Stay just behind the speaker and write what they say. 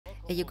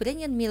A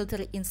Ukrainian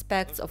military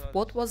inspects of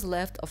what was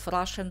left of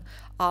Russian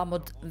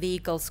armored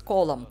vehicles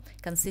column,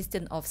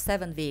 consisting of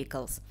 7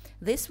 vehicles.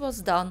 This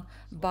was done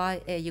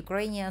by a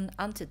Ukrainian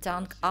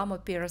anti-tank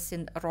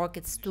armor-piercing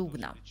rocket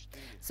Stugna.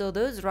 So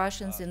those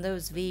Russians in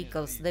those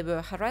vehicles, they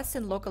were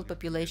harassing local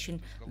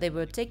population, they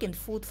were taking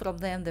food from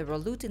them, they were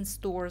looting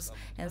stores,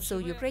 and so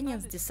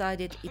Ukrainians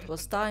decided it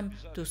was time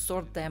to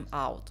sort them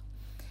out.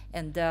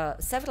 And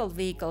several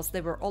vehicles,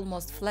 they were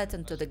almost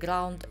flattened to the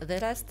ground. The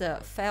rest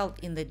fell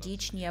in the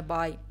ditch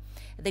nearby.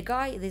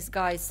 This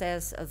guy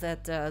says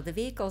that the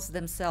vehicles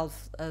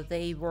themselves,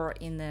 they were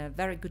in a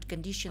very good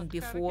condition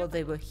before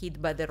they were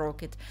hit by the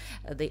rocket.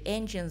 The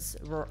engines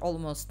were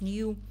almost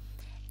new,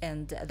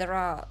 and there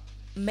are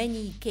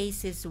many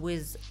cases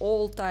with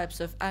all types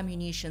of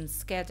ammunition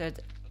scattered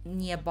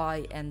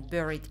nearby and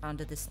buried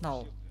under the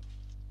snow.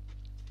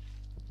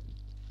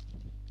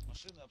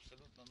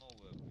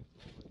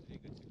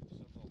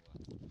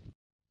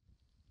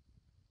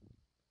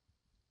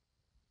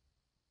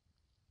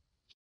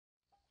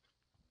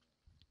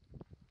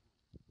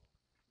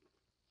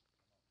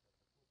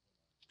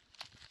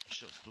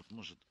 Сейчас тут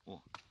может,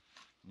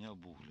 не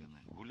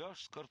обугленный.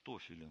 Гуляш с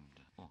картофелем.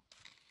 Да.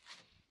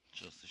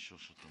 Сейчас еще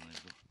что-то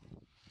найду.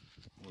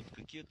 Вот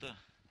какие-то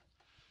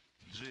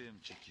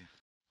джемчики.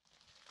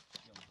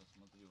 Я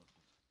посмотрю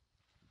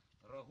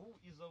тут. Рагу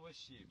из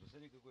овощей.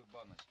 Посмотри, какой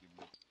баночки,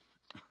 блядь.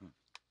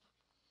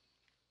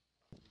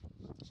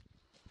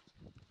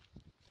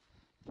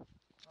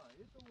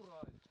 Это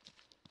Ураль.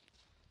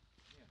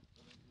 Нет,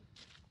 подожди.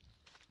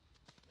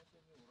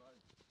 Это не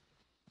Ураль.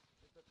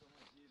 Это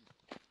Камазель.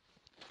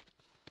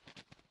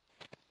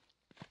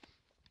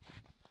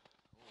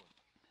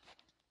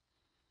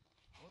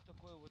 Вот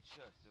такое вот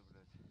счастье,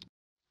 блядь.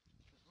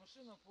 То есть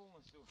машина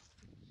полностью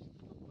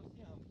тут по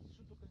снегам,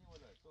 что только не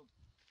валяется. Вот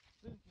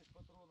цинки с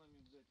патронами,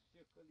 блядь,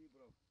 всех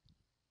калибров,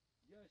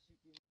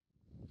 ящики.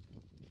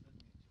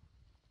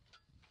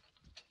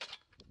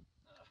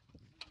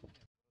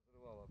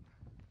 Разрывало.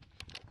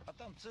 А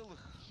там целых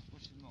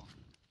очень много.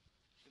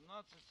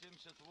 17,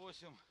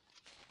 78,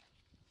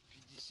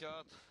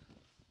 50.